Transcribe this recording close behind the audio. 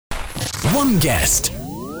One guest,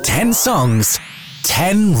 10 songs,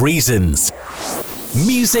 10 reasons.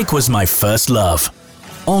 Music was my first love.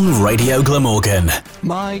 On Radio Glamorgan.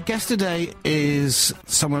 My guest today is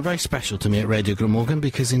someone very special to me at Radio Glamorgan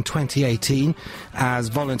because in 2018, as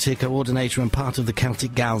volunteer coordinator and part of the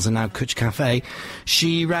Celtic Gals and now Cwtch Cafe,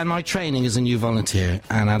 she ran my training as a new volunteer,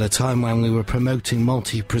 and at a time when we were promoting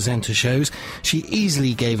multi-presenter shows, she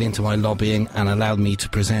easily gave in to my lobbying and allowed me to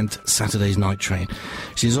present Saturday's Night Train.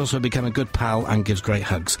 She's also become a good pal and gives great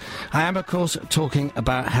hugs. I am, of course, talking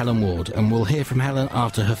about Helen Ward, and we'll hear from Helen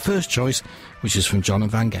after her first choice, which is from John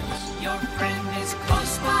and Vangelis. Your friend is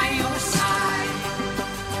close by your side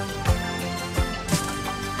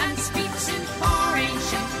and speaks in four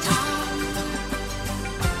ancient tongues.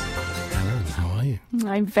 Helen, how are you?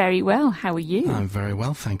 I'm very well. How are you? I'm very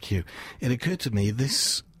well, thank you. It occurred to me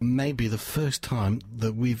this may be the first time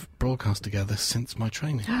that we've broadcast together since my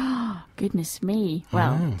training. Goodness me.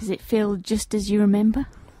 Well, does it feel just as you remember?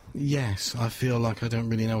 Yes, I feel like I don't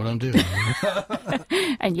really know what I'm doing.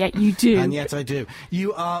 And yet you do. And yet I do.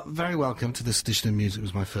 You are very welcome to this edition of Music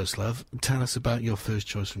Was My First Love. Tell us about your first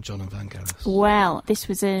choice from John and Vangelis. Well, this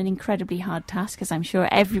was an incredibly hard task, as I'm sure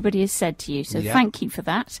everybody has said to you, so Yeah. Thank you for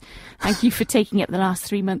that. Thank you for taking up the last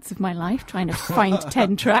 3 months of my life, trying to find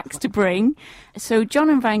 10 tracks to bring. So John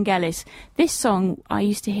and Vangelis, this song I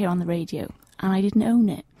used to hear on the radio, and I didn't own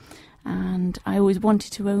it. And I always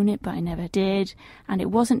wanted to own it, but I never did. And it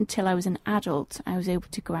wasn't until I was an adult I was able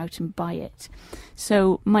to go out and buy it.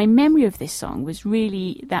 So my memory of this song was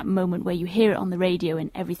really that moment where you hear it on the radio and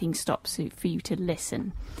everything stops for you to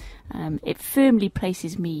listen. It firmly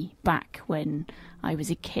places me back when I was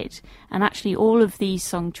a kid. And actually all of these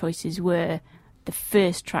song choices were the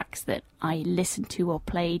first tracks that I listened to or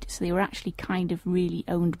played, so they were actually kind of really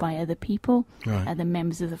owned by other people, Right. Other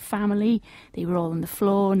members of the family. They were all on the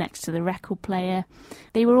floor next to the record player.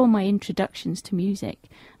 They were all my introductions to music.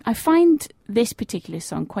 I find this particular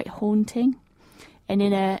song quite haunting, and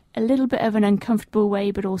in a little bit of an uncomfortable way,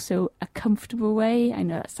 but also a comfortable way. I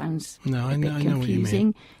know that sounds No, I a know bit what you confusing,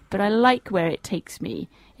 mean. but I like where it takes me.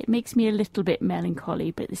 It makes me a little bit melancholy,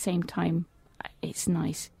 but at the same time, it's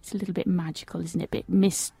nice. It's a little bit magical, isn't it? A bit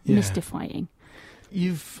mystifying.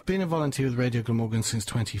 You've been a volunteer with Radio Glamorgan since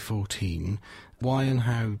 2014. Why and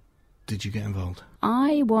how did you get involved?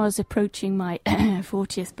 I was approaching my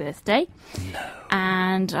 40th birthday,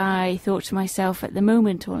 and I thought to myself, at the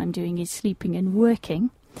moment, all I'm doing is sleeping and working,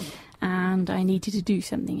 and I needed to do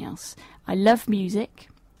something else. I love music,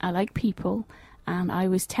 I like people, and I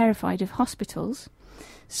was terrified of hospitals.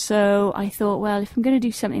 So I thought, well, if I'm going to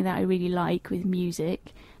do something that I really like with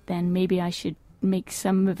music, then maybe I should make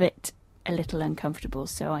some of it a little uncomfortable.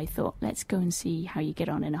 So I thought, let's go and see how you get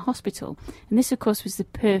on in a hospital. And this, of course, was the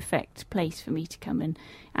perfect place for me to come and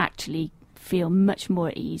actually feel much more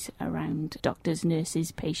at ease around doctors,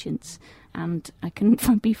 nurses, patients. And I can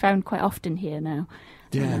be found quite often here now.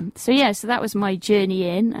 Yeah. So that was my journey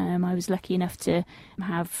in. I was lucky enough to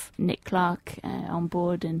have Nick Clark on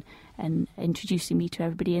board and introducing me to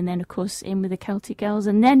everybody, and then, of course, in with the Celtic Girls,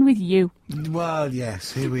 and then with you. Well,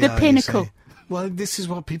 yes, here we The are. you pinnacle. say. Well, this is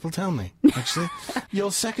what people tell me, actually.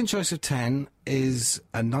 Your second choice of 10 is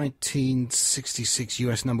a 1966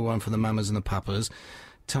 US #1 for the Mamas and the Papas.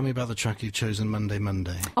 Tell me about the track you've chosen, Monday,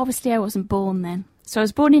 Monday. Obviously, I wasn't born then. So I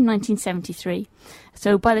was born in 1973.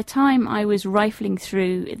 So by the time I was rifling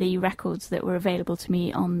through the records that were available to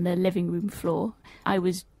me on the living room floor, I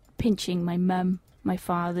was pinching my mum, my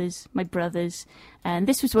father's, my brother's, and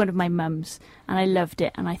this was one of my mum's, and I loved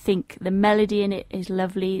it. And I think the melody in it is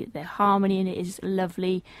lovely, the harmony in it is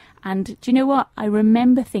lovely. And do you know what? I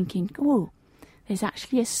remember thinking, oh, there's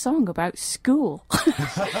actually a song about school.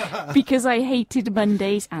 Because I hated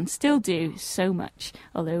Mondays and still do so much,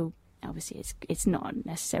 although obviously it's not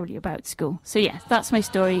necessarily about school. So yeah, that's my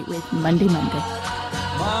story with Monday, Monday.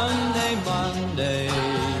 Monday, Monday,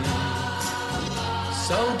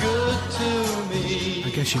 so good to me. I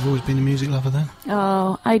guess you've always been a music lover then?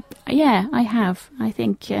 Oh, I have. I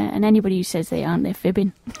think, and anybody who says they aren't, they're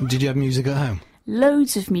fibbing. Did you have music at home?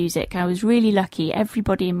 Loads of music. I was really lucky.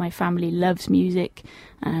 Everybody in my family loves music.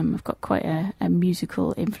 I've got quite a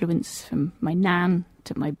musical influence from my nan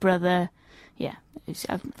to my brother. Yeah,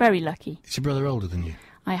 I'm very lucky. Is your brother older than you?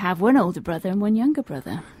 I have one older brother and one younger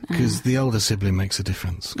brother. Because the older sibling makes a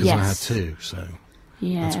difference. Because I had Yes. two, so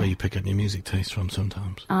Yeah. that's where you pick up your music taste from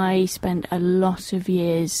sometimes. I spent a lot of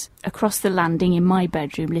years across the landing in my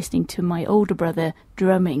bedroom listening to my older brother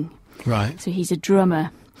drumming. Right. So he's a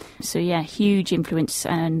drummer. So yeah, huge influence,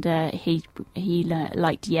 and he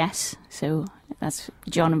liked Yes. So That's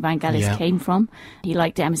John and Vangelis Yeah. came from. He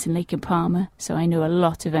liked Emerson, Lake and Palmer, so I know a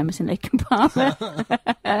lot of Emerson, Lake and Palmer.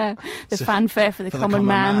 The fanfare for the common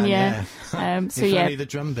man, yeah. So if yeah, only the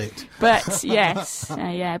drum bit. but yes,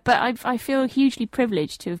 yeah. But I feel hugely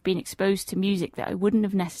privileged to have been exposed to music that I wouldn't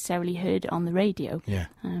have necessarily heard on the radio. Yeah.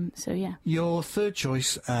 So yeah. Your third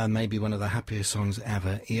choice may be one of the happiest songs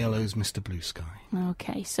ever, ELO's Mr. Blue Sky.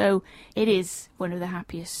 Okay, so it is one of the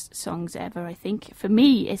happiest songs ever, I think. For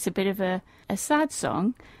me, it's a bit of a sad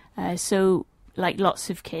song. So, like lots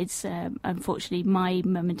of kids, unfortunately, my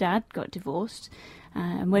mum and dad got divorced.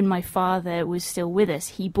 And when my father was still with us,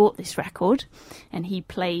 he bought this record and he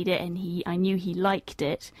played it, and I knew he liked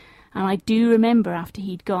it. And I do remember after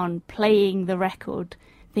he'd gone playing the record,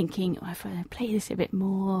 thinking, oh, if I play this a bit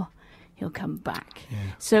more, he'll come back.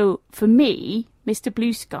 Yeah. So for me, Mr.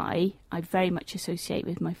 Blue Sky, I very much associate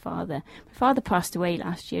with my father. My father passed away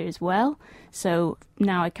last year as well. So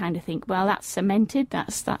now I kind of think, well, that's cemented.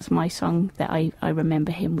 That's my song that I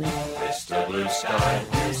remember him with. Mr. Blue Sky,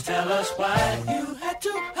 please tell us why you had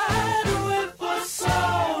to hide away for so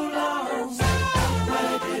long.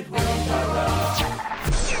 Where did we go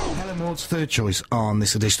wrong? Helen Ward's third choice on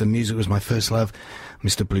this edition of Music Was My First Love,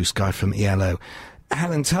 Mr. Blue Sky from ELO.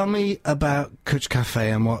 Helen, tell me about Kutch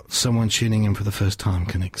Cafe and what someone tuning in for the first time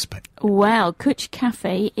can expect. Well, Kutch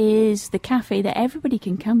Cafe is the cafe that everybody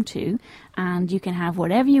can come to, and you can have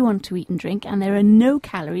whatever you want to eat and drink, and there are no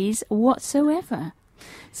calories whatsoever.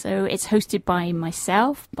 So it's hosted by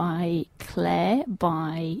myself, by Claire,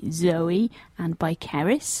 by Zoe, and by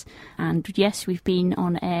Keris. And yes, we've been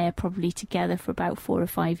on air probably together for about 4 or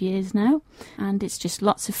 5 years now. And it's just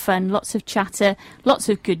lots of fun, lots of chatter, lots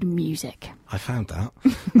of good music. I found that.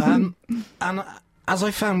 And as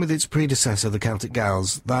I found with its predecessor, the Celtic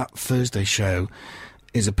Gals, that Thursday show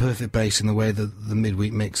is a perfect base in the way that the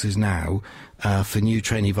midweek mix is now for new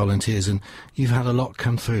trainee volunteers. And you've had a lot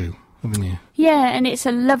come through, haven't you? Yeah, and it's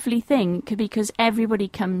a lovely thing because everybody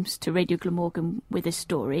comes to Radio Glamorgan with a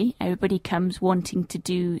story. Everybody comes wanting to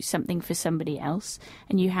do something for somebody else,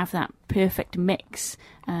 and you have that perfect mix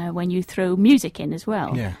when you throw music in as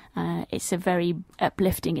well. Yeah. It's a very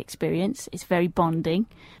uplifting experience. It's very bonding,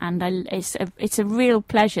 and it's a real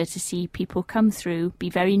pleasure to see people come through,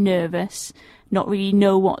 be very nervous, not really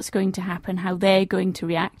know what's going to happen, how they're going to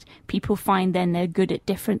react. People find then they're good at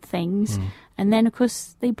different things. And then, of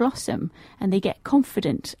course, they blossom and they get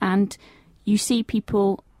confident. And you see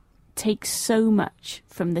people take so much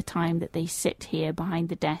from the time that they sit here behind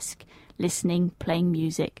the desk, listening, playing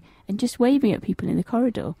music, and just waving at people in the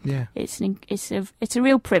corridor. Yeah. It's a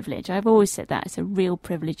real privilege. I've always said that. It's a real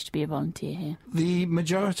privilege to be a volunteer here. The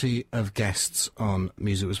majority of guests on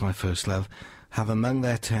Music Was My First Love have among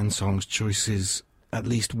their 10 songs choices at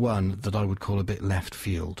least one that I would call a bit left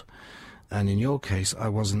field. And in your case, I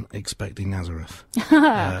wasn't expecting Nazareth.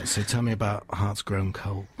 So tell me about Hearts Grown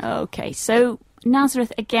Cold. Okay, so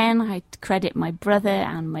Nazareth, again, I credit my brother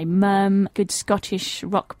and my mum. Good Scottish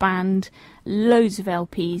rock band. Loads of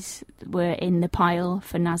LPs were in the pile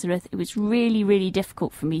for Nazareth. It was really, really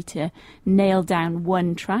difficult for me to nail down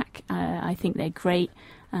one track. I think they're great.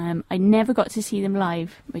 I never got to see them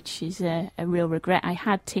live, which is a real regret. I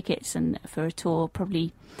had tickets for a tour,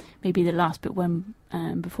 probably maybe the last bit one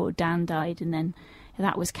before Dan died, and then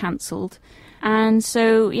that was cancelled. And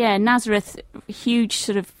so, yeah, Nazareth, huge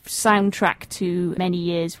sort of soundtrack to many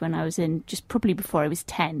years when I was in, just probably before I was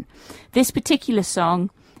 10. This particular song,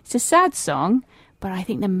 it's a sad song, but I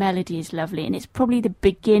think the melody is lovely, and it's probably the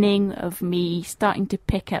beginning of me starting to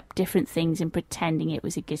pick up different things and pretending it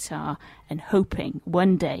was a guitar and hoping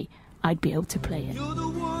one day I'd be able to play it. You're the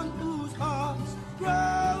one whose heart's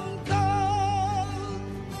grown cold.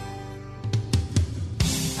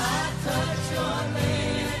 I touch your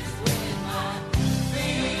lips with my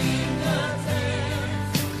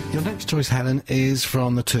fingertips. Your next choice, Helen, is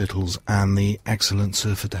from the Turtles and the excellent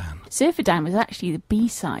Surfer Dan. Surfer Dan was actually the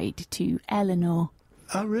B-side to Eleanor.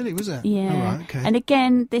 Oh, really? Was it? Yeah. Oh, right, okay. And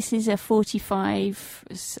again, this is a 45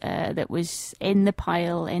 that was in the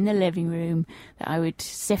pile in the living room that I would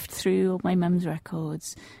sift through all my mum's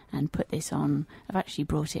records and put this on. I've actually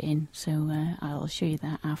brought it in, so I'll show you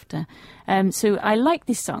that after. So I like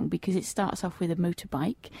this song because it starts off with a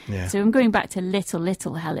motorbike. Yeah. So I'm going back to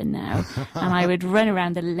little Helen now, and I would run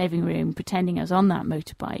around the living room pretending I was on that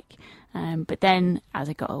motorbike. But then, as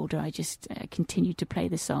I got older, I just continued to play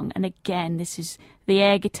the song. And again, the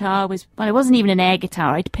air guitar was, well, it wasn't even an air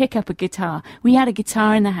guitar. I'd pick up a guitar. We had a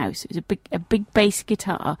guitar in the house. It was a big bass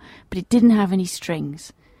guitar, but it didn't have any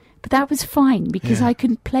strings. But that was fine because Yeah. I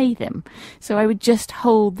couldn't play them. So I would just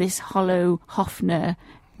hold this hollow Hofner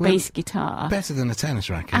bass guitar. Better than a tennis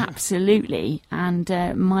racket. Absolutely, and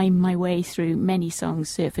mime my way through many songs,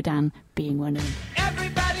 Surfer Dan being one of them.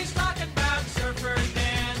 Everybody's talking about Surfer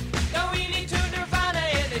Dan. Go easy to Nirvana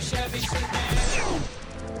in a Chevy sedan.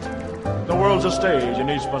 The world's a stage and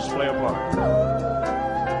each must play a part.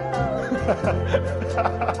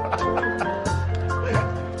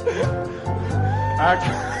 Oh,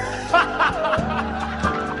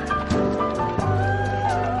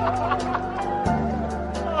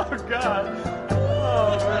 God.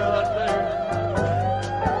 Oh, man, that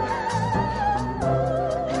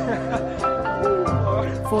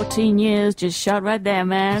thing. 14 years just shot right there,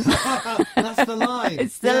 man. That's the line.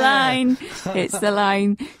 It's the line. It's the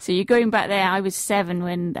line. So you're going back there. I was 7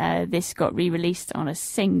 when this got re-released on a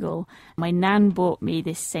single. My nan bought me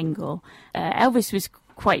this single. Elvis was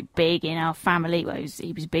quite big in our family. Well,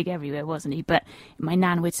 he was big everywhere, wasn't he? But my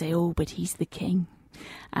nan would say, "Oh, but he's the king."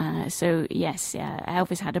 So yes,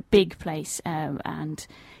 Elvis had a big place, and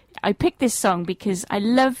I picked this song because I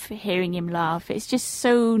love hearing him laugh. It's just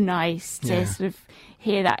so nice to sort of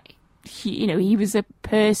hear that. He was a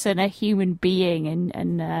person, a human being,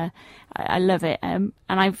 and I love it. And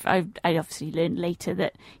I obviously learned later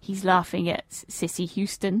that he's laughing at Cissy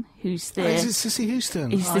Houston, who's the Is it Cissy Houston?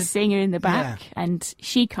 He's the singer in the back, and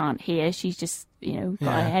she can't hear. She's just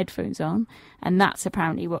got her headphones on, and that's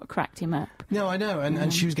apparently what cracked him up. No, I know,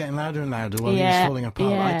 and she was getting louder and louder while he was falling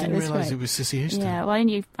apart. I didn't realise it was Cissy Houston. Yeah, well, I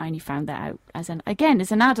only found that out as an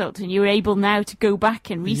adult, and you're able now to go back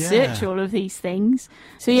and research all of these things.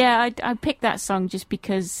 So yeah, I picked that song just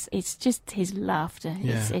because it's just his laughter.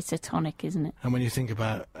 Yeah. It's a tonic, isn't it? And when you think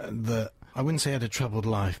about I wouldn't say he had a troubled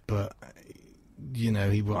life, but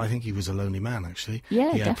I think he was a lonely man, actually.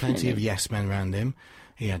 Yeah, he had plenty definitely. of yes men around him.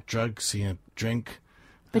 He had drugs, he had drink.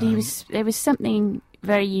 But there was something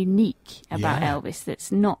very unique about Elvis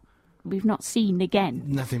that's we've not seen again.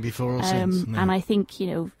 Nothing before or since. No. And I think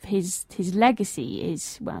his legacy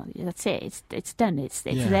is, well, that's it. It's done. It's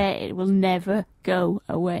there. It will never go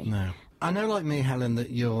away. No. I know, like me, Helen,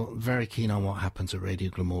 that you're very keen on what happens at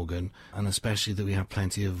Radio Glamorgan, and especially that we have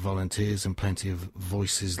plenty of volunteers and plenty of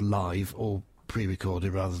voices live or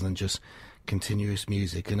pre-recorded rather than just continuous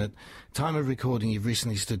music. And at time of recording, you've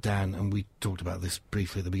recently stood down, and we talked about this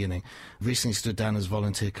briefly at the beginning, recently stood down as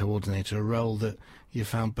volunteer coordinator, a role that you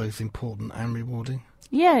found both important and rewarding.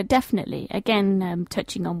 Yeah, definitely. Again,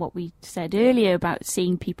 touching on what we said earlier about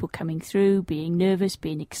seeing people coming through, being nervous,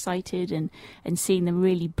 being excited, and seeing them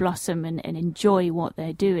really blossom and enjoy what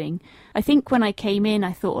they're doing. I think when I came in,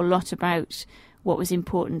 I thought a lot about what was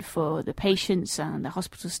important for the patients and the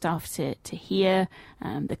hospital staff to hear,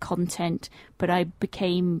 the content, but I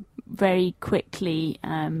became very quickly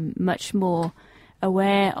much more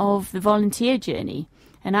aware of the volunteer journey.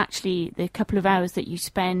 And actually, the couple of hours that you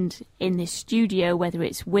spend in this studio, whether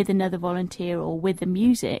it's with another volunteer or with the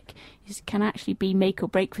music, can actually be make or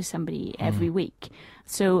break for somebody every week.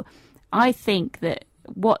 So I think that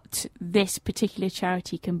what this particular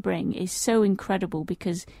charity can bring is so incredible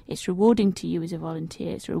because it's rewarding to you as a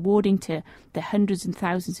volunteer. It's rewarding to the hundreds and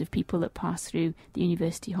thousands of people that pass through the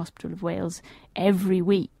University Hospital of Wales every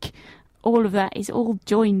week. All of that is all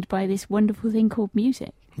joined by this wonderful thing called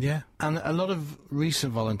music. Yeah, and a lot of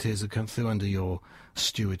recent volunteers have come through under your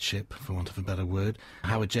stewardship, for want of a better word.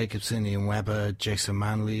 Howard Jacobson, Ian Webber, Jason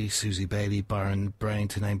Manley, Susie Bailey, Byron Brain,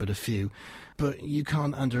 to name but a few. But you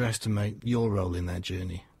can't underestimate your role in that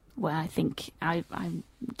journey. Well, I think I'm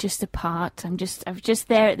just a part. I was just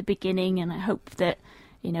there at the beginning, and I hope that,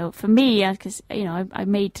 for me, because, I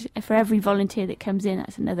made, for every volunteer that comes in,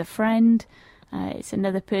 that's another friend. It's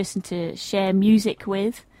another person to share music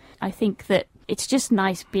with. I think that it's just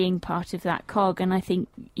nice being part of that cog, and I think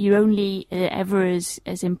you're only ever as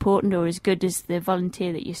important or as good as the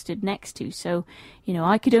volunteer that you stood next to. So,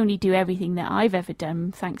 I could only do everything that I've ever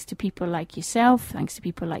done thanks to people like yourself, thanks to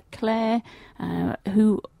people like Claire,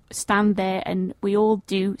 who stand there and we all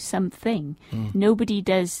do something. Nobody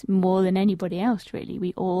does more than anybody else, really.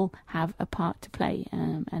 We all have a part to play,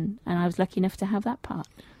 and I was lucky enough to have that part.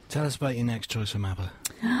 Tell us about your next choice from ABBA.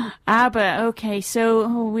 ABBA, okay,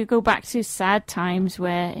 so we go back to sad times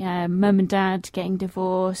where mum and dad getting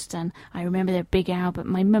divorced, and I remember they're big ABBA.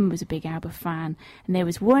 My mum was a big ABBA fan, and there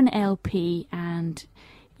was one LP, and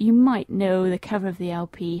you might know the cover of the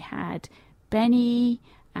LP had Benny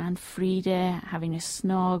and Frida having a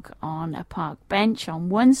snog on a park bench on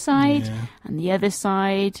one side, and the other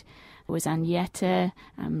side was Agneta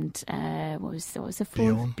and what was the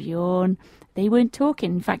fourth? Bjorn. They weren't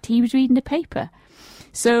talking. In fact, he was reading the paper.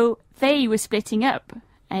 So they were splitting up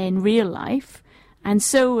in real life, And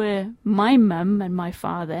so were my mum and my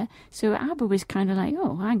father. So ABBA was kind of like,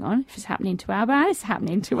 oh, hang on, if it's happening to ABBA, it's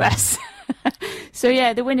happening to us. So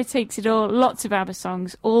yeah, The Winner Takes It All, lots of ABBA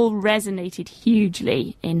songs, all resonated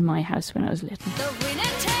hugely in my house when I was little. The winner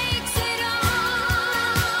takes it all.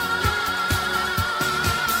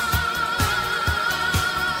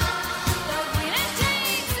 The winner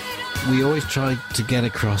takes it all. We always try to get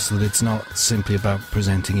across that it's not simply about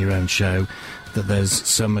presenting your own show, that there's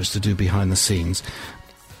so much to do behind the scenes.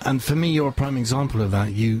 And for me, you're a prime example of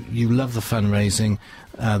that. You love the fundraising,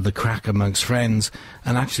 the crack amongst friends,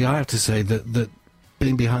 and actually I have to say that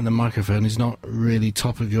being behind the microphone is not really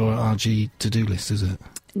top of your RG to-do list, is it?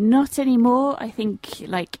 Not anymore. I think,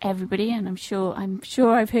 like everybody, and I'm sure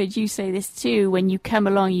I've heard you say this too, when you come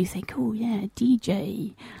along you think, oh yeah,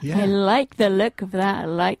 DJ. Yeah. I like the look of that, I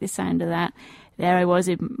like the sound of that. There I was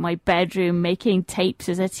in my bedroom making tapes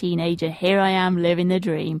as a teenager. Here I am living the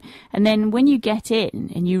dream. And then when you get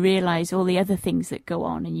in and you realise all the other things that go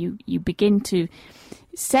on, and you begin to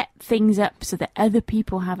set things up so that other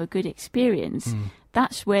people have a good experience,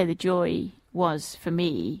 that's where the joy was for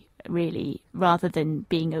me, really, rather than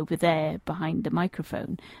being over there behind the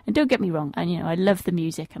microphone. And don't get me wrong, I love the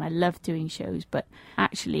music and I love doing shows, but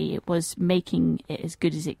actually it was making it as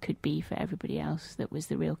good as it could be for everybody else that was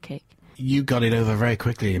the real kick. You got it over very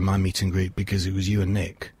quickly in my meet and greet because it was you and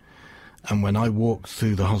Nick. And when I walked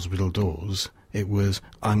through the hospital doors, it was,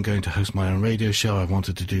 I'm going to host my own radio show. I've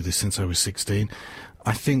wanted to do this since I was 16.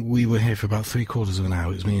 I think we were here for about 3/4 of an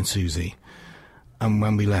hour. It was me and Susie. And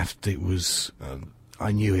when we left, it was,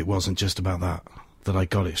 I knew it wasn't just about that I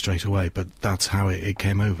got it straight away, but that's how it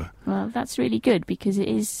came over. Well, that's really good because it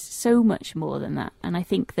is so much more than that. And I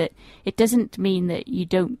think that it doesn't mean that you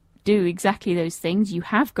don't do exactly those things. You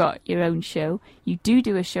have got your own show. You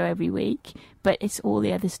do a show every week, but it's all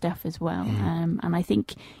the other stuff as well. And I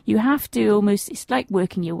think you have to almost, it's like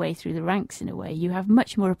working your way through the ranks in a way. You have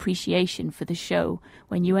much more appreciation for the show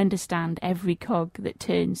when you understand every cog that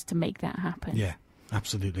turns to make that happen. Yeah,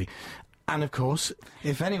 absolutely. And of course,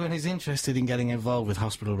 if anyone is interested in getting involved with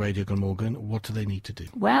Hospital Radio Glamorgan, what do they need to do?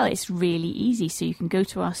 Well, it's really easy. So you can go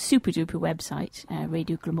to our super duper website,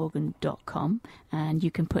 radioglamorgan.com, and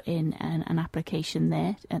you can put in an application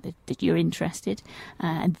there that you're interested.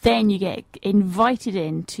 And then you get invited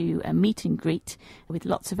into a meet and greet with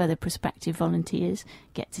lots of other prospective volunteers.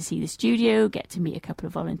 Get to see the studio, get to meet a couple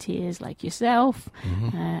of volunteers like yourself.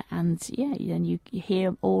 And yeah, then you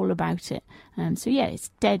hear all about it. So yeah, it's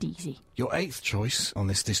dead easy. Your 8th choice on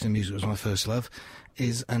this Disney Music Was My First Love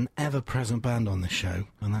is an ever-present band on this show,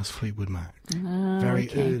 and that's Fleetwood Mac. Very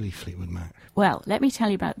early Fleetwood Mac. Well, let me tell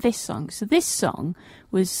you about this song. So this song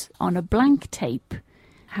was on a blank tape,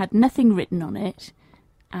 had nothing written on it,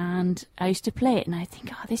 and I used to play it, and I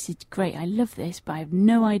think, oh, this is great, I love this, but I have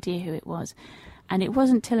no idea who it was. And it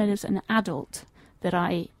wasn't till I was an adult that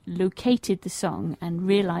I located the song and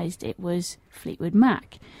realised it was Fleetwood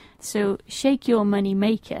Mac. So Shake Your Money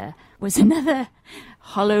Maker was another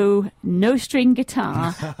hollow, no-string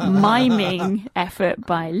guitar miming effort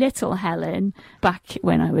by Little Helen back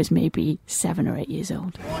when I was maybe 7 or 8 years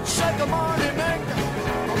old. Won't shake a money maker.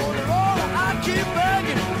 I want it all, I keep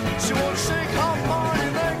begging. She won't shake her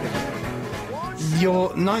money maker.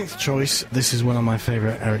 Your 9th choice, this is one of my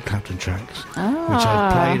favourite Eric Clapton tracks, which Ah.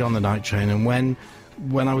 I played on the Night Train, and when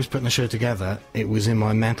I was putting the show together, it was in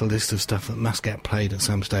my mental list of stuff that must get played at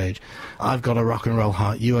some stage. I've got a rock and roll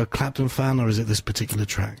heart. You a Clapton fan, or is it this particular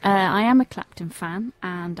track? I am a Clapton fan,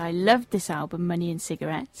 and I loved this album, Money and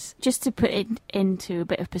Cigarettes. Just to put it into a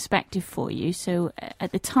bit of perspective for you, so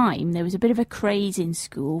at the time, there was a bit of a craze in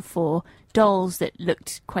school for dolls that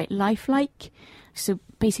looked quite lifelike. So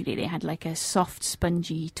basically they had like a soft,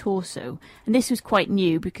 spongy torso. And this was quite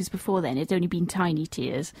new because before then it'd only been Tiny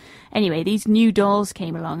Tears. Anyway, these new dolls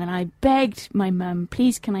came along and I begged my mum,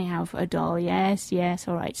 please can I have a doll? Yes,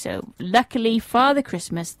 all right. So luckily Father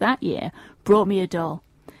Christmas that year brought me a doll.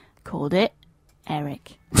 Called it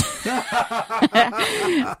Eric.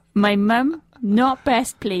 My mum, not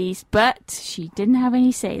best pleased, but she didn't have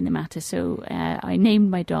any say in the matter, so I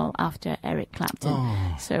named my doll after Eric Clapton.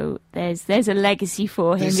 Oh. So there's a legacy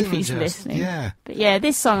for him if he's listening. Yeah. But yeah,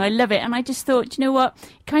 this song, I love it, and I just thought, you know what,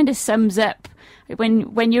 it kind of sums up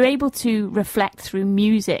when you're able to reflect through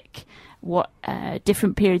music what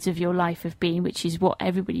different periods of your life have been, which is what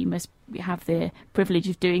everybody must have the privilege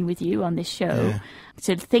of doing with you on this show. Yeah.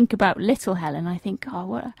 So to think about Little Helen, I think,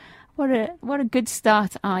 oh, what a good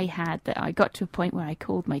start I had, that I got to a point where I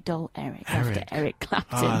called my doll Eric. After Eric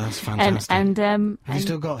Clapton. Ah, that's fantastic. And Have you and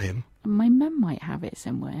still got him? my mum might have it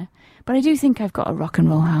somewhere, but I do think I've got a rock and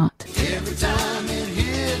roll heart. Every time it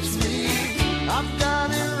hits me, I've got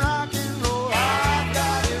a rock and roll.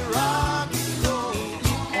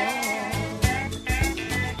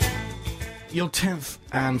 Your 10th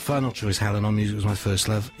and final choice, Helen, on Music Was My First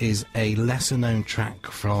Love, is a lesser-known track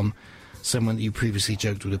from someone that you previously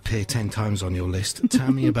joked would appear 10 times on your list.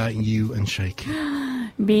 Tell me about you and Shaky.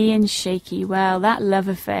 Me and Shaky, well, that love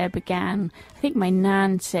affair began, I think my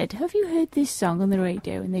nan said, have you heard this song on the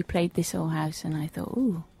radio? And they played This Old House, and I thought,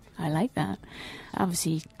 ooh, I like that.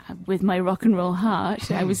 Obviously, with my rock and roll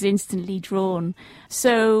heart, I was instantly drawn.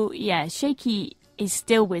 So, yeah, Shaky is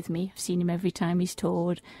still with me. I've seen him every time he's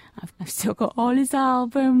toured. I've still got all his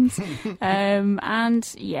albums.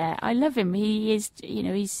 And yeah, I love him. He is, you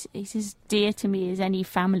know, he's as dear to me as any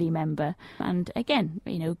family member. And again,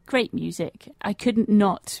 you know, great music. I couldn't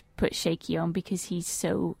not put Shaky on because he's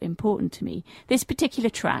so important to me. This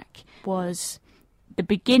particular track was the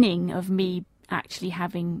beginning of me actually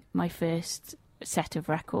having my first set of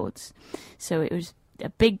records. So it was a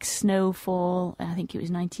big snowfall, I think it was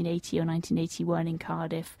 1980 or 1981 in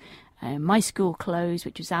Cardiff. My school closed,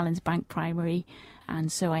 which was Allens Bank Primary,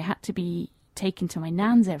 and so I had to be taken to my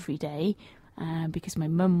nan's every day because my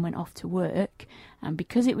mum went off to work, and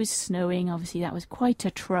because it was snowing, obviously that was quite a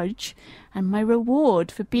trudge, and my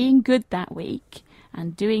reward for being good that week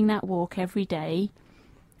and doing that walk every day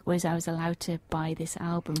was I was allowed to buy this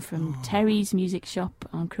album from Terry's Music Shop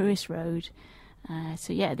on Crewis Road.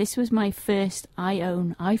 So yeah, this was my first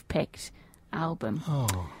I've picked album.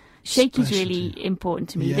 Oh, Shaky's really important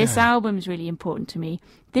to me. Yeah. This album's really important to me.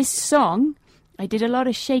 This song, I did a lot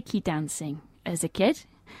of Shaky dancing as a kid,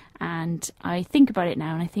 and I think about it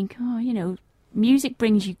now and I think, oh, you know, music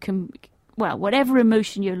brings you whatever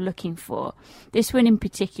emotion you're looking for. This one in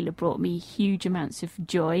particular brought me huge amounts of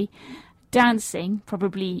joy. Dancing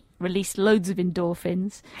probably released loads of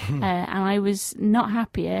endorphins, and I was not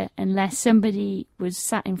happier unless somebody was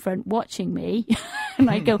sat in front watching me. And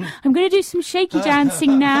I'd go, I'm going to do some Shaky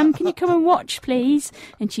dancing, Nan. Can you come and watch, please?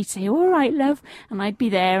 And she'd say, all right, love. And I'd be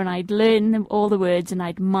there and I'd learn all the words and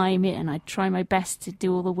I'd mime it and I'd try my best to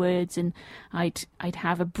do all the words. And I'd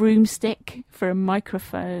have a broomstick for a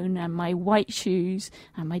microphone and my white shoes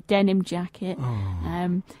and my denim jacket.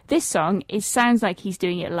 This song, it sounds like he's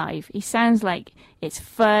doing it live. He sounds like it's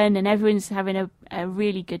fun and everyone's having a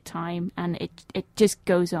really good time, and it just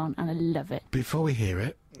goes on, and I love it. Before we hear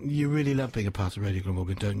it, you really love being a part of Radio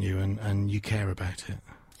Glamorgan, don't you? And you care about it.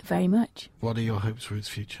 Very much. What are your hopes for its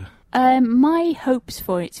future? My hopes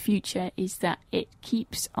for its future is that it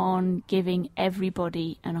keeps on giving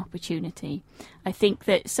everybody an opportunity. I think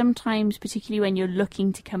that sometimes, particularly when you're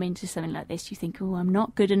looking to come into something like this, you think, oh, I'm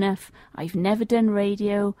not good enough. I've never done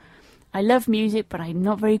radio. I love music, but I'm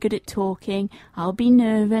not very good at talking. I'll be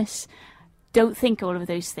nervous. Don't think all of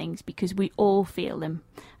those things, because we all feel them.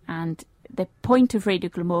 And the point of Radio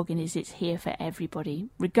Glamorgan is it's here for everybody,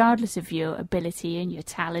 regardless of your ability and your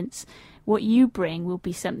talents. What you bring will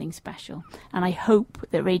be something special. And I hope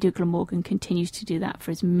that Radio Glamorgan continues to do that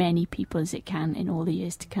for as many people as it can in all the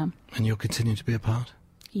years to come. And you'll continue to be a part?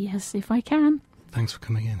 Yes, if I can. Thanks for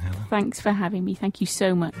coming in, Helen. Thanks for having me. Thank you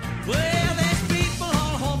so much. Well, there's people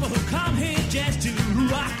all over who come here just to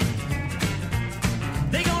rock.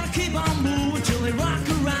 They're gonna keep on moving till they rock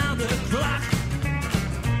around the clock.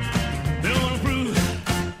 They wanna prove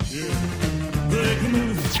they can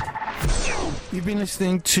move. You've been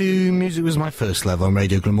listening to Music Was My First Love on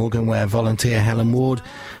Radio Glamorgan, where volunteer Helen Ward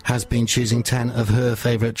has been choosing 10 of her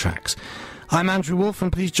favourite tracks. I'm Andrew Wolfe,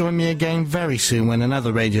 and please join me again very soon when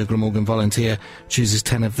another Radio Glamorgan volunteer chooses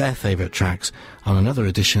 10 of their favourite tracks on another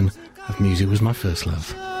edition of Music Was My First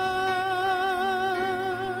Love.